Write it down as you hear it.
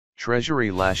Treasury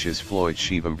lashes Floyd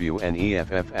Shivambu and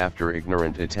EFF after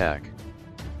ignorant attack.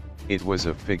 It was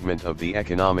a figment of the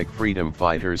economic freedom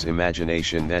fighters'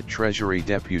 imagination that Treasury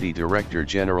Deputy Director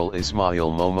General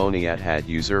Ismail Momoniat had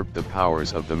usurped the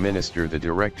powers of the Minister, the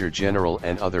Director General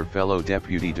and other fellow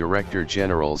Deputy Director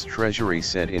Generals, Treasury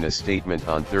said in a statement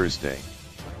on Thursday.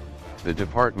 The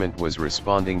department was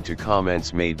responding to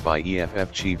comments made by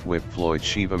EFF Chief Whip Floyd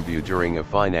Shivambu during a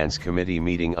Finance Committee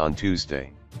meeting on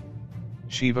Tuesday.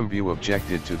 Shivambu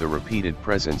objected to the repeated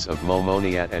presence of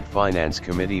Momoniat at Finance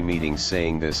Committee meetings,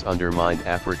 saying this undermined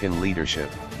African leadership.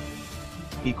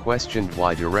 He questioned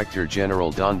why Director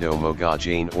General Dondo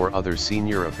Mogajane or other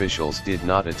senior officials did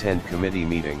not attend committee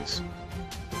meetings.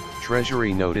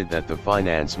 Treasury noted that the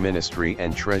Finance Ministry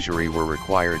and Treasury were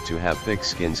required to have thick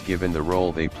skins given the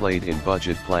role they played in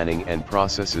budget planning and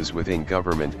processes within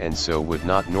government, and so would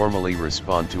not normally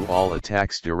respond to all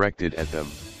attacks directed at them.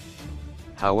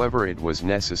 However, it was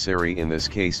necessary in this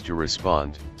case to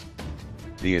respond.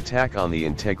 The attack on the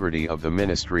integrity of the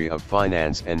Ministry of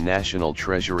Finance and National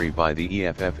Treasury by the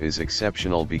EFF is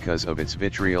exceptional because of its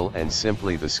vitriol and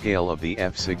simply the scale of the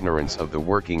EFF's ignorance of the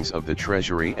workings of the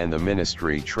Treasury and the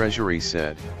Ministry, Treasury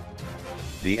said.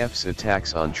 The EFF's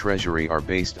attacks on Treasury are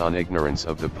based on ignorance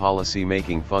of the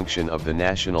policy-making function of the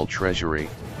National Treasury,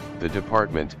 the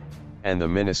Department, and the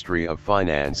Ministry of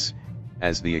Finance,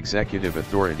 as the executive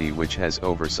authority which has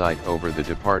oversight over the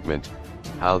department,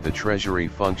 how the Treasury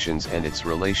functions and its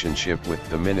relationship with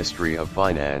the Ministry of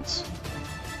Finance.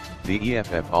 The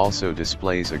EFF also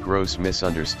displays a gross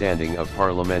misunderstanding of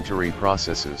parliamentary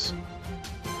processes.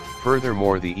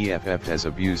 Furthermore, the EFF has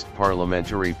abused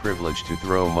parliamentary privilege to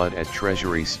throw mud at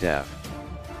Treasury staff.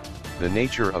 The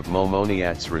nature of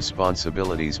Momoniat's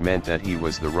responsibilities meant that he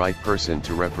was the right person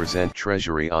to represent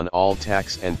Treasury on all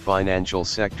tax and financial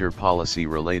sector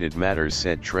policy-related matters,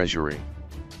 said Treasury.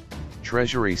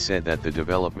 Treasury said that the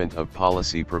development of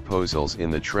policy proposals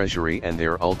in the Treasury and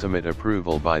their ultimate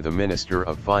approval by the Minister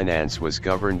of Finance was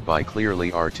governed by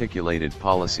clearly articulated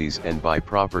policies and by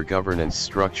proper governance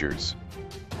structures.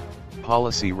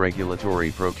 Policy, regulatory,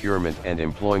 procurement and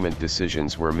employment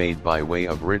decisions were made by way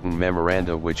of written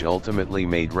memoranda which ultimately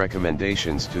made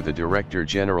recommendations to the Director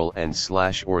General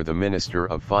and/or the Minister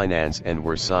of Finance and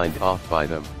were signed off by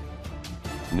them.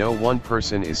 No one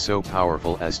person is so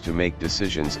powerful as to make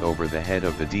decisions over the head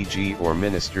of the DG or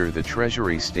Minister, the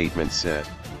Treasury statement said.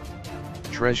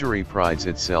 Treasury prides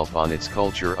itself on its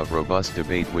culture of robust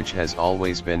debate which has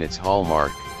always been its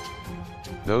hallmark.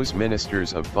 Those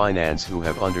ministers of finance who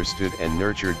have understood and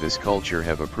nurtured this culture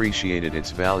have appreciated its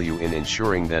value in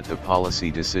ensuring that the policy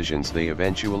decisions they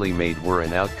eventually made were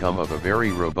an outcome of a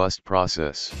very robust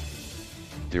process.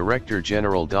 Director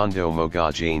General Dondo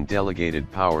Mogajane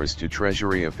delegated powers to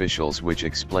Treasury officials which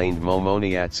explained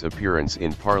Momoniat's appearance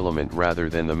in Parliament rather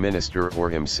than the minister or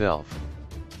himself.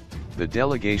 The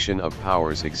delegation of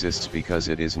powers exists because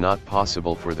it is not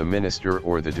possible for the Minister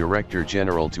or the Director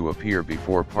General to appear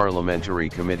before parliamentary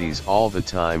committees all the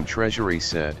time, Treasury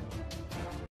said.